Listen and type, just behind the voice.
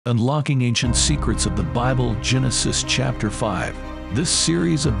Unlocking Ancient Secrets of the Bible, Genesis chapter 5. This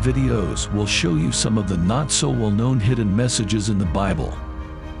series of videos will show you some of the not-so-well-known hidden messages in the Bible.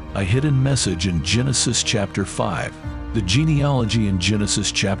 A hidden message in Genesis chapter 5. The genealogy in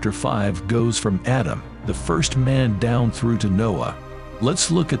Genesis chapter 5 goes from Adam, the first man, down through to Noah. Let's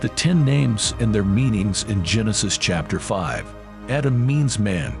look at the 10 names and their meanings in Genesis chapter 5. Adam means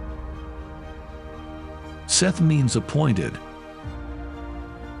man. Seth means appointed.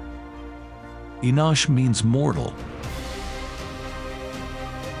 Enosh means mortal.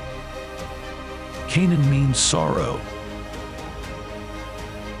 Canaan means sorrow.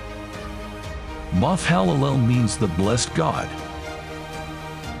 Mahalalel means the blessed God.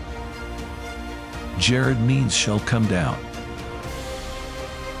 Jared means shall come down.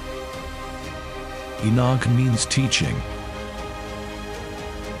 Enoch means teaching.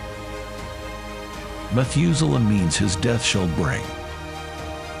 Methuselah means his death shall bring.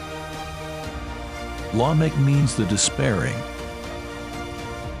 Lamech means the despairing.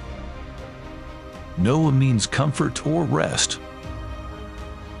 Noah means comfort or rest.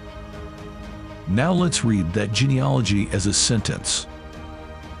 Now let's read that genealogy as a sentence.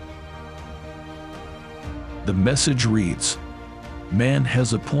 The message reads, "Man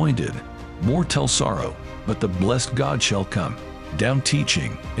has appointed mortal sorrow, but the blessed God shall come down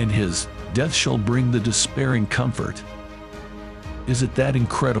teaching, and his death shall bring the despairing comfort." Is it that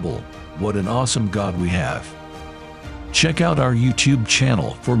incredible? What an awesome God we have. Check out our YouTube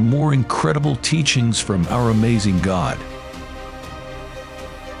channel for more incredible teachings from our amazing God.